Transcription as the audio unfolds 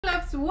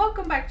Loves,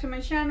 welcome back to my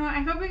channel. I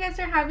hope you guys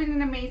are having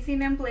an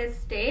amazing and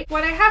blessed day.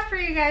 What I have for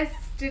you guys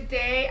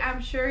today, I'm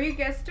sure you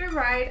guessed it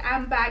right,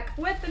 I'm back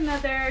with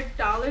another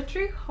Dollar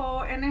Tree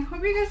haul, and I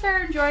hope you guys are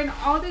enjoying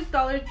all this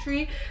Dollar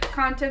Tree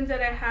content that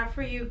I have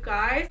for you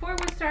guys. Before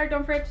we start,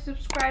 don't forget to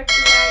subscribe,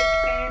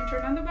 like, and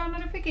turn on the bell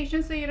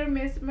notifications so you don't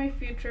miss my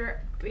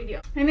future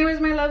video. Anyways,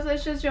 my loves,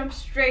 let's just jump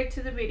straight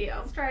to the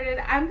video.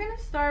 I'm gonna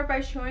start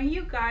by showing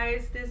you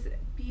guys this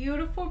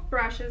beautiful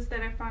brushes that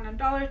I found on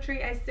Dollar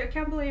Tree. I still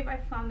can't believe I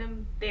found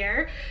them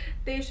there.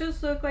 They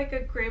just look like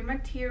a great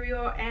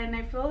material, and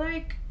I feel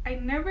like I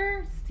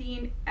never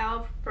seen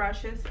e.l.f.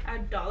 brushes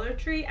at Dollar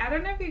Tree. I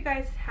don't know if you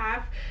guys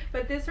have,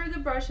 but these are the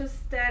brushes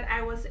that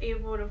I was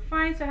able to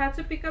find, so I had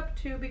to pick up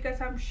two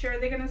because I'm sure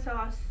they're gonna sell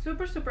out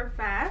super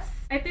fast.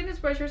 I think these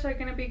brushes are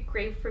gonna be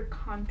great for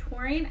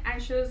contouring.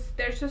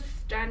 They're just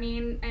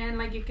stunning, and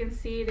like you can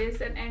see, it is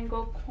an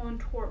angle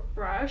contour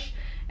brush,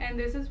 and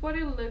this is what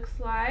it looks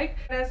like.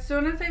 As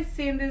soon as I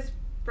seen these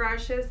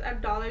brushes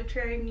at Dollar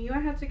Tree, I knew I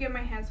had to get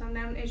my hands on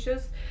them. It's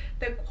just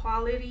the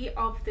quality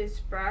of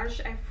this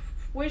brush. I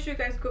wish you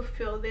guys could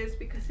feel this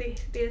because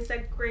it is a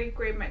great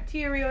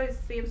material. It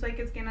seems like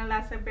it's gonna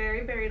last a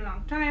very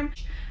long time.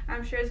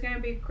 I'm sure it's gonna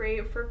be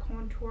great for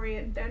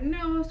contouring the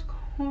nose,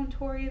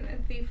 contouring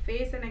the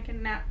face, and I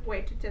cannot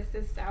wait to test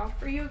this out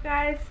for you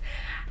guys.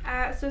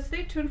 So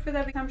stay tuned for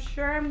that because I'm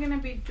sure I'm gonna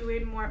be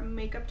doing more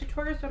makeup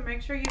tutorials, so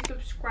make sure you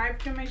subscribe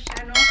to my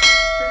channel,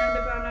 turn on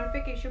the bell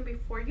notification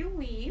before you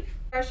leave.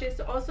 Brush is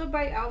also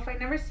by e.l.f. I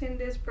never seen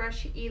this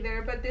brush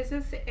either, but this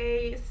is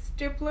a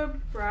stippler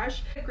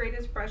brush. The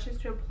greatest brush is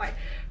to apply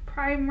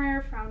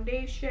primer,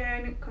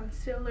 foundation,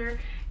 concealer,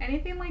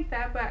 anything like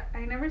that, but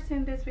I never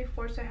seen this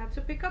before, so I had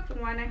to pick up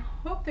one. I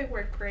hope they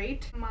work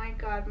great. My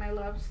god, my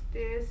loves,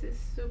 this is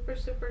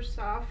super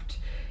soft,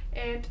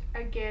 and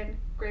again,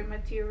 great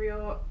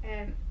material,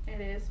 and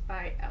it is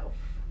by e.l.f.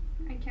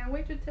 I can't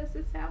wait to test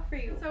this out for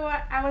you. So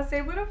I was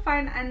able to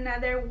find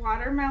another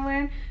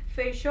watermelon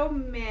facial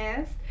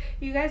mist.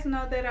 You guys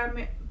know that I've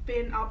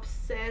been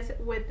obsessed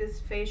with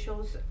these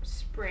facial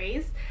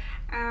sprays.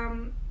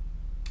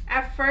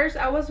 At first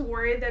I was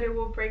worried that it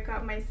will break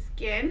out my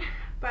skin,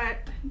 but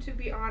to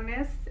be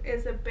honest,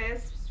 it's the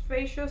best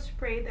facial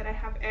spray that I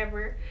have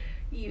ever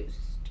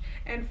used,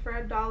 and for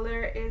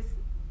 $1 is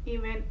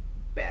even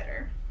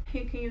better.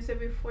 You can use it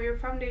before your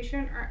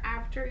foundation or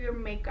after your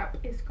makeup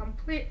is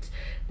complete.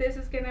 This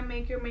is gonna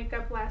make your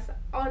makeup last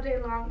all day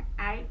long,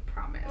 I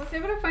promise. I was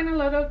able to find a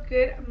lot of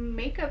good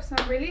makeup, so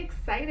I'm really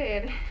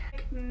excited.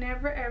 Like,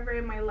 never ever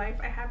in my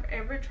life I have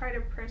ever tried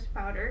a pressed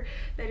powder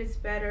that is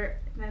better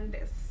than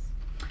this.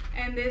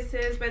 And this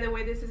is, by the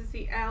way, this is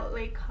the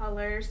LA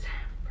Colors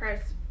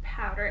pressed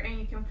powder, and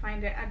you can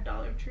find it at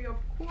Dollar Tree, of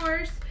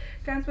course.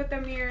 Comes with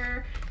a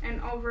mirror,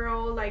 and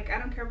overall, like, I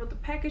don't care about the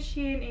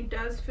packaging. It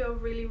does feel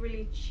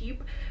really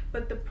cheap,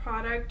 but the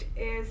product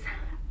is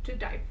to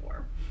die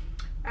for.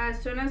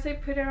 As soon as I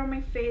put it on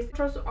my face, it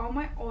controls all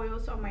my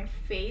oils on my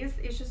face.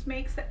 It just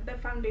makes the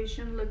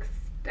foundation look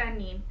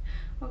stunning.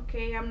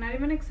 Okay, I'm not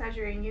even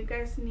exaggerating. You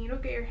guys need to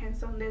get your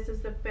hands on this. It's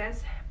the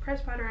best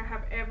pressed powder I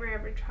have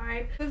ever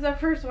tried. This is the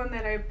first one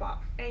that I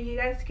bought, and you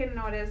guys can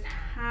notice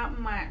how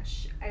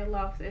much I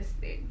love this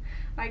thing.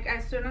 Like,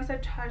 as soon as I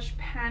touch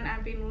pan,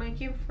 I've been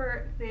looking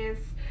for this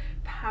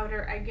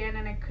powder again,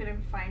 and I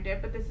couldn't find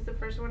it, but this is the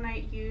first one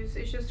I use.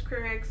 It just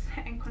corrects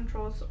and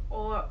controls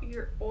all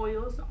your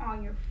oils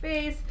on your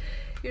face.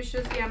 You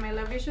just, yeah, my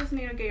love, you just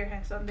need to get your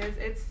hands on this.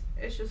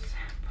 It's just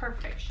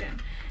perfection,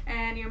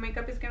 and your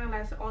makeup is gonna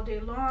last all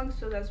day long,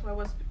 so that's why I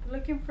was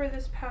looking for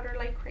this powder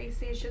like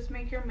crazy. It's just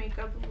make your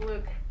makeup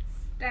look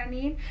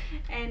stunning,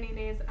 and it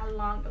is a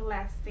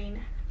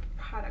long-lasting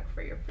product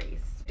for your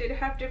face. Did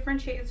have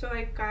different shades, so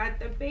I got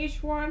the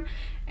beige one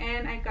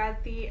and I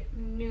got the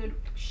nude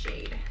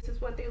shade. This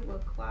is what they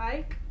look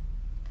like.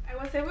 I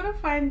was able to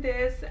find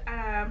this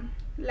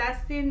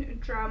lasting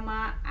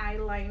drama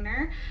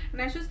eyeliner,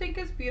 and I just think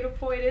it's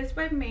beautiful. It is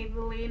by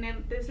Maybelline,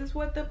 and this is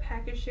what the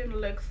packaging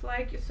looks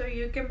like. So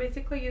you can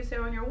basically use it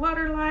on your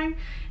waterline,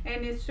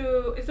 and it's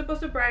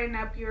supposed to brighten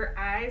up your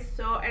eyes.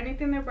 So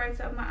anything that brightens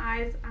up my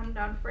eyes, I'm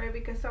down for it,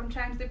 because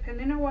sometimes,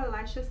 depending on what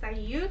lashes I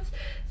use,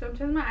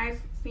 sometimes my eyes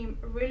seem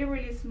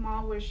really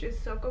small, which is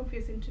so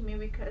confusing to me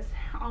because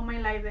all my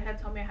life they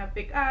had told me I have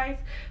big eyes,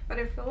 but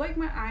I feel like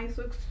my eyes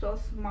look so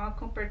small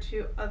compared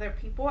to other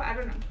people. I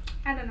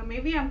don't know,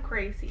 maybe I'm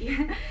crazy.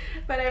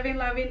 But I've been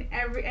loving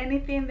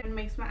anything that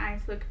makes my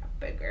eyes look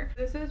bigger.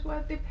 This is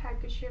what the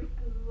packaging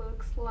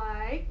looks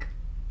like,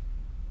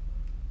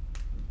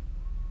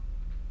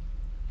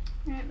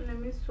 and let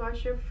me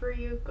swatch it for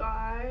you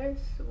guys.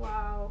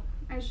 Wow,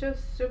 it's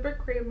just super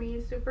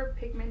creamy, super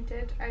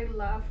pigmented. I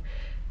love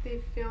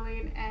the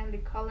feeling, and the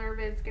color of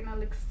it is gonna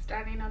look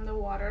stunning on the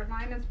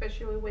waterline,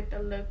 especially with the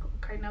look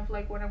kind of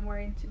like what I'm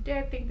wearing today.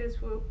 I think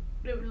this will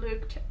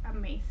look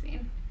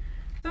amazing.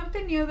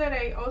 Something new that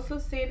I also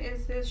seen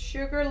is this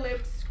Sugar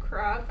Lips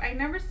scrub. I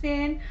never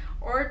seen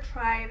or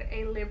tried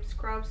a lip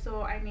scrub,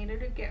 so I needed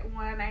to get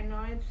one. I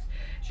know it's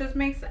just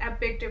makes a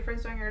big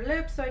difference on your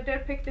lips, so I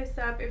did pick this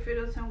up. If it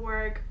doesn't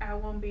work, I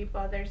won't be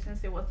bothered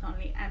since it was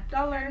only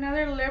 $1.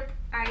 Another lip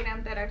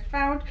item that I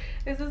found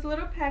is this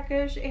little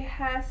package. It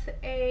has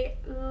a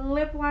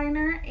lip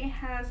liner, it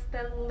has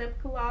the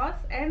lip gloss,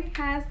 and it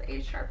has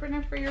a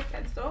sharpener for your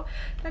pencil.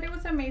 But it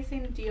was an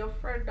amazing deal.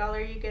 For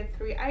 $1 you get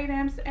 3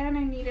 items, and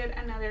I needed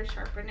another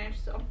sharpener,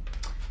 so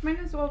might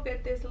as well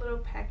get this little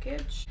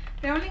package.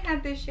 They only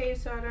had this shade,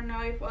 so I don't know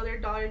if other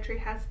Dollar Tree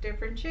has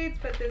different shades,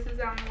 but this is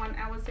the only one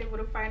I was able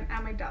to find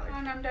at my Dollar Tree.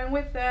 And I'm done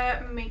with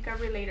the makeup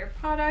related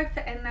products,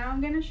 and now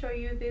I'm going to show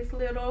you these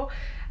little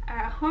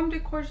home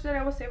decors that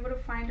I was able to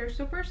find. They're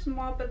super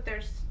small, but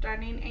they're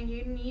stunning, and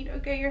you need to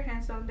get your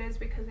hands on this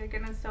because they're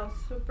going to sell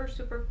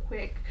super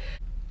quick.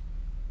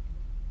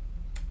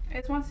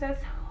 This one says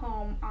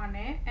home on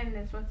it, and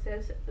this one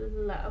says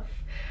love.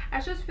 I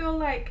just feel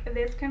like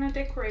this kind of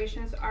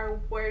decorations are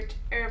worth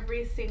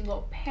every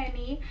single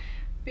penny,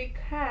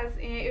 because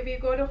if you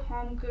go to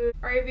Home Goods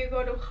or if you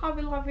go to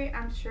Hobby Lobby,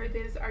 I'm sure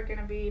these are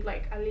gonna be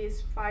like at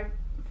least five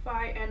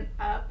and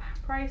up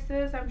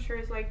prices. I'm sure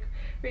it's like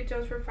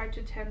retails for $5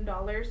 to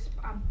 $10,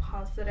 I'm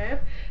positive.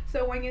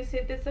 So when you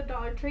see this at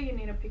Dollar Tree, you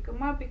need to pick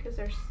them up because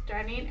they're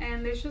stunning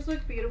and they just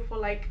look beautiful.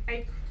 Like,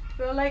 I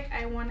feel like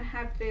I want to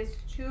have these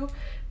 2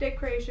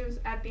 decorations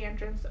at the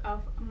entrance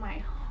of my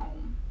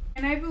home.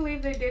 And I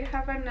believe they did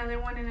have another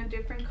one in a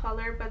different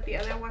color, but the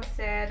other one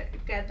said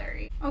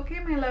gathering. Okay,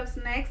 my loves,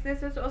 next,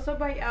 this is also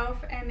by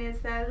e.l.f. and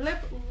it's a lip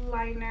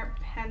liner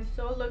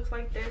pencil. Looks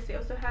like this. It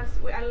also has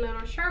a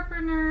little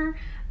sharpener.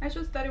 I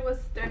just thought it was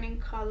stunning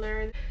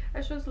color.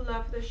 I just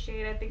love the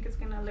shade. I think it's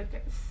gonna look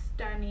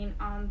stunning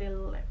on the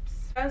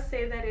lips. I'll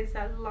say that it's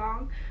a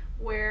long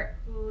wear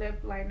lip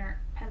liner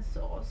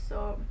pencil,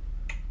 so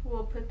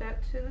we'll put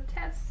that to the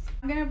test.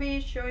 I'm gonna be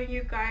showing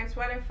you guys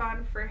what I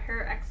found for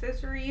hair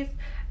accessories.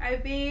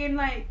 I've been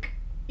like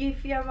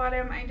iffy about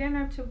them. I didn't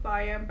have to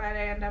buy them, but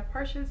I ended up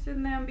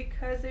purchasing them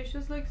because they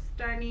just look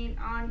stunning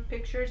on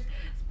pictures,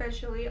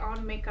 especially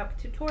on makeup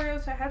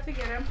tutorials. So I had to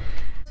get them.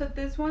 So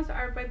these ones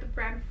are by the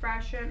brand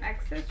Fashion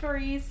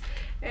Accessories,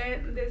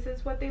 and this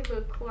is what they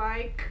look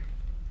like.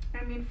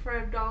 I mean, for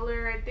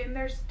 $1, I think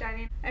they're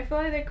stunning. I feel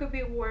like they could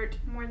be worth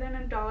more than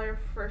 $1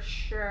 for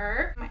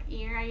sure. My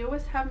ear, I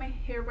always have my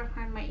hair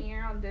behind my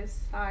ear on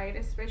this side,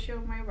 especially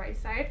on my right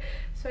side.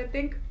 So I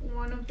think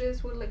one of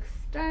these would look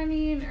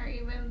stunning, or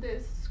even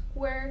this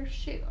square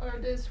shape or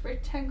this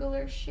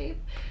rectangular shape.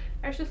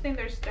 I just think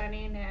they're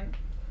stunning, and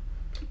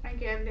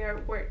again,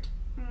 they're worth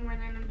more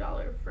than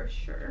 $1 for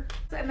sure.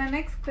 And the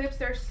next clips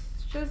are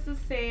just the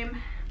same,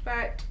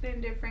 but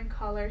in different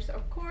colors,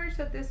 of course.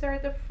 So these are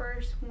the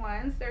first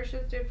ones. There's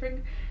just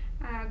different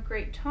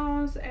gray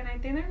tones, and I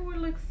think it would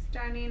look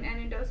stunning. And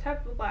it does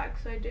have black,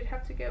 so I did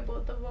have to get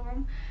both of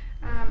them,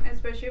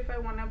 especially if I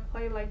want to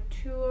apply like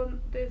 2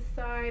 on this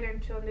side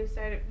and 2 on this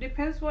side. It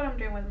depends what I'm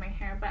doing with my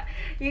hair, but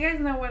you guys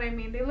know what I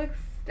mean. They look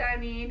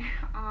stunning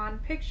on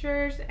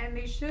pictures, and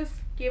they just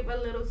give a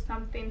little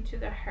something to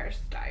the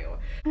hairstyle.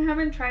 I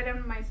haven't tried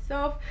them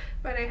myself,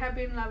 but I have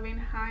been loving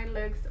how it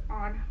looks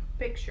on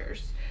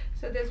pictures.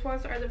 So these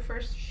ones are the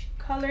first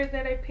color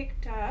that I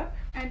picked up.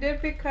 I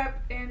did pick up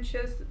in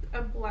just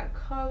a black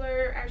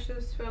color. I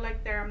just feel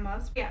like they're a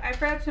must. Yeah, I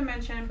forgot to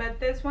mention, but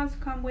these ones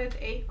come with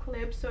 8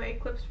 clips, so 8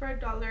 clips for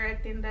 $1. I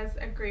think that's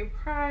a great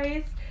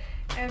price.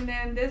 And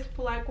then these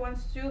black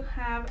ones do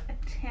have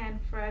 10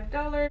 for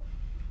 $1.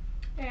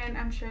 And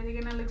I'm sure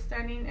they're gonna look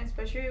stunning,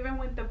 especially even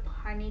with the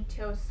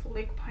ponytail,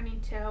 slick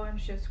ponytail, and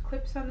just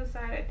clips on the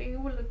side. I think it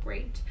would look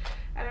great.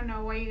 I don't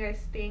know what you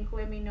guys think.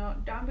 Let me know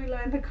down below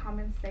in the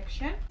comment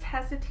section. I was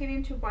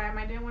hesitating to buy them.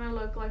 I didn't want to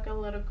look like a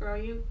little girl.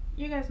 You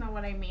guys know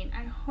what I mean.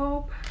 I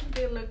hope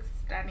they look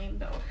stunning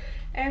though.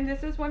 And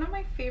this is one of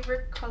my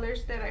favorite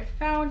colors that I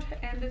found,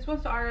 and these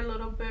ones are a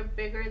little bit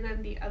bigger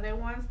than the other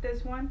ones.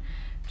 This one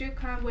do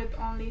come with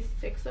only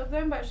 6 of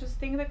them, but I just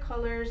think the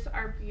colors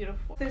are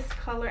beautiful. This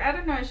color, I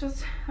don't know, I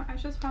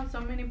just found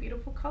so many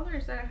beautiful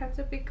colors that I had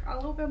to pick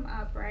all of them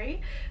up,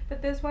 right?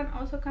 But this one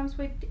also comes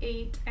with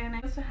 8, and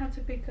I also had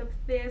to pick up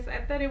this.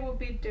 I thought it would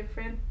be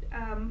different.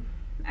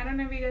 I don't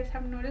know if you guys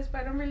have noticed,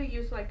 but I don't really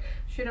use like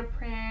shooter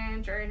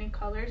print or any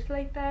colors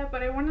like that,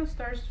 but I want to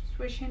start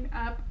switching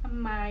up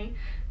my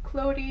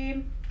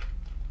clothing.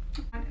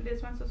 And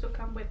this one's also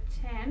come with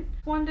 10.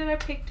 One that I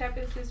picked up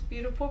is this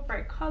beautiful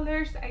bright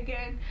colors.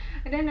 Again,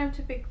 I didn't have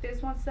to pick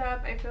these ones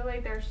up. I feel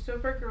like they're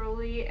super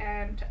girly,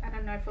 and I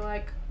don't know, I feel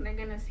like they're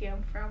gonna see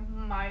them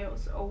from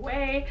miles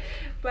away,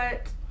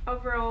 but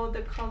overall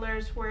the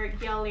colors were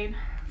yelling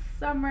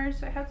summer,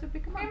 so I have to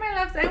pick them up. Hey my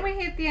loves, and we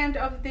hit the end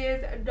of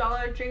this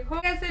Dollar Tree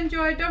haul. If you guys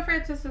enjoyed, don't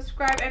forget to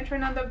subscribe and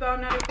turn on the bell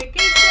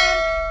notification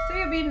so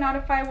you'll be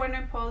notified when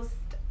I post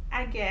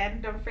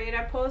again. Don't forget,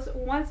 I post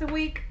once a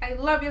week. I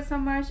love you so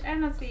much,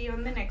 and I'll see you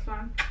on the next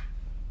one.